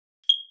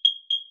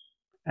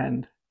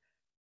end.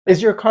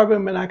 Is your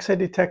carbon monoxide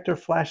detector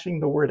flashing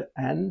the word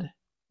end?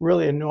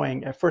 Really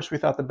annoying. At first we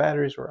thought the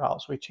batteries were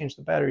out, so we changed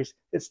the batteries.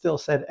 It still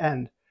said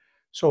end.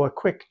 So a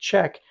quick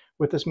check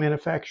with this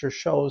manufacturer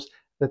shows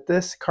that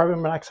this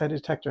carbon monoxide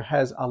detector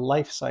has a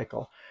life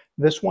cycle.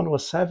 This one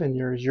was 7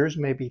 years, yours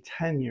may be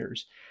 10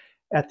 years.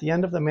 At the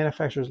end of the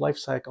manufacturer's life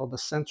cycle, the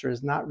sensor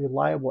is not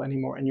reliable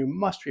anymore and you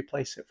must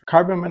replace it.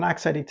 Carbon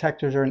monoxide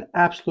detectors are an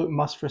absolute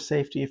must for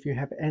safety if you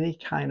have any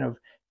kind of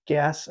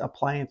gas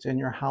appliance in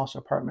your house,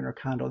 apartment, or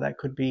condo. That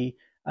could be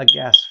a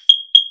gas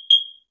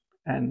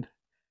and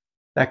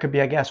that could be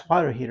a gas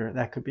water heater,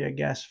 that could be a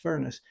gas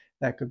furnace,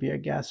 that could be a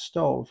gas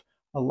stove.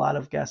 A lot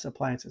of gas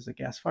appliances, a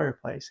gas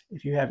fireplace.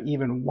 If you have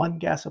even one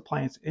gas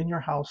appliance in your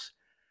house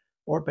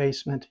or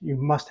basement, you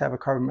must have a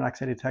carbon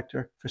monoxide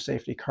detector for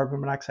safety. Carbon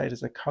monoxide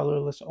is a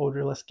colorless,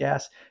 odorless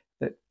gas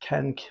that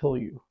can kill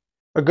you.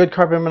 A good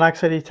carbon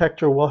monoxide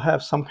detector will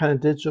have some kind of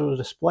digital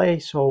display,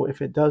 so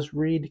if it does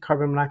read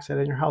carbon monoxide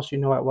in your house, you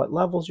know at what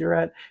levels you're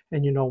at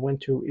and you know when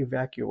to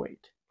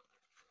evacuate.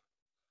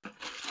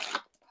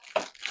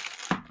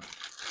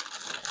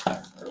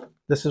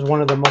 This is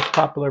one of the most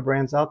popular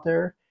brands out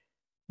there,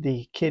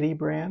 the Kitty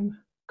brand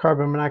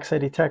carbon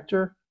monoxide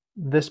detector.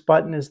 This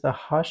button is the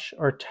hush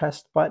or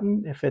test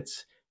button. If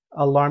it's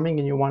alarming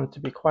and you want it to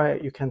be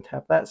quiet, you can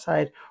tap that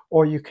side,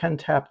 or you can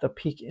tap the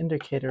peak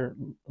indicator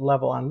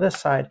level on this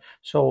side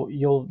so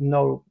you'll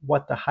know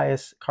what the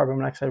highest carbon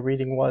monoxide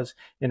reading was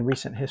in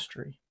recent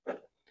history.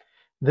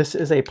 This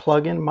is a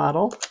plug-in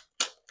model,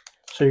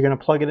 so you're going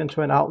to plug it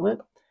into an outlet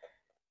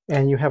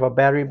and you have a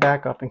battery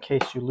backup in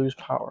case you lose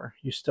power.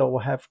 You still will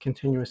have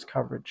continuous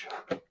coverage.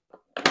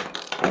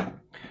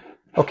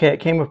 Okay, it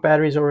came with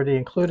batteries already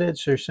included,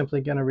 so you're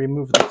simply going to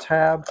remove the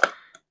tab,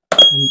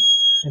 and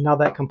now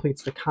that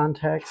completes the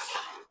contacts.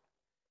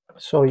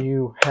 So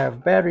you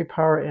have battery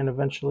power, and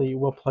eventually you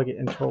will plug it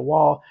into a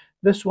wall.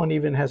 This one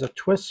even has a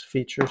twist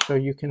feature, so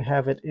you can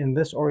have it in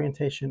this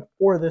orientation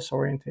or this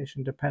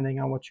orientation, depending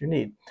on what you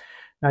need.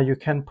 Now you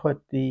can put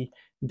the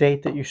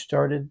date that you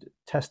started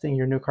testing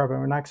your new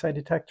carbon monoxide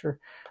detector,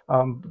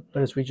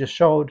 but as we just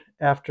showed,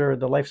 after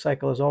the life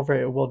cycle is over,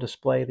 it will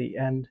display the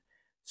end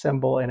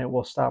symbol and it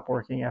will stop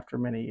working after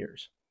many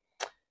years.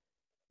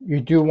 You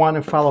do want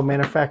to follow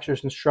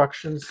manufacturer's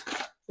instructions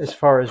as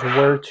far as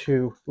where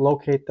to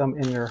locate them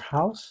in your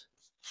house.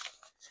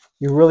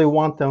 You really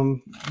want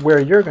them where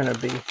you're going to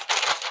be.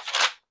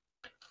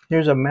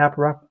 Here's a map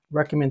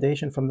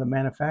recommendation from the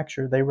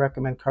manufacturer. They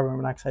recommend carbon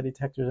monoxide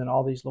detectors in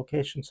all these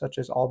locations, such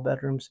as all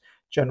bedrooms,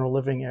 general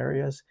living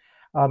areas.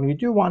 You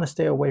do want to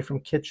stay away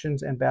from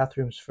kitchens and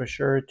bathrooms for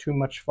sure. Too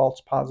much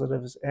false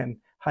positives and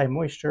high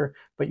moisture,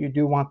 but you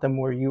do want them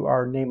where you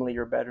are, namely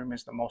your bedroom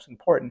is the most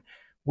important.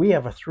 We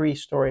have a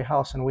 3-story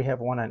house and we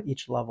have one on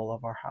each level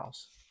of our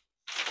house.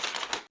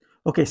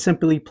 Okay,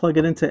 simply plug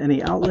it into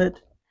any outlet.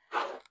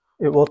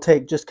 It will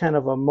take just kind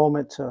of a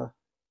moment to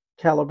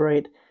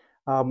calibrate.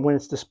 When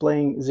it's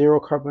displaying 0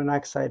 carbon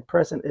monoxide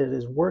present, it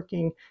is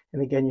working.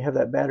 And again, you have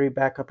that battery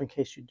backup in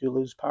case you do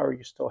lose power,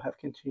 you still have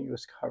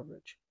continuous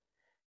coverage.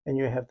 And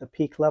you have the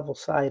peak level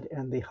side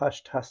and the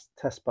hush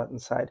test button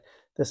side.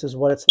 This is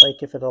what it's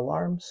like if it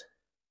alarms.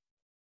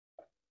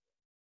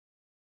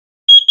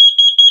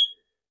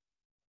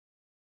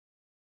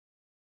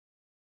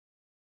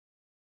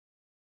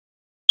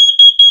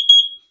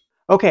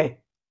 Okay,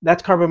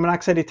 that's carbon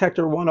monoxide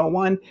detector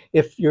 101.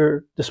 If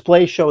your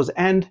display shows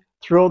end,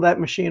 throw that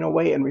machine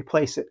away and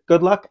replace it.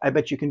 Good luck. I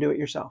bet you can do it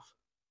yourself.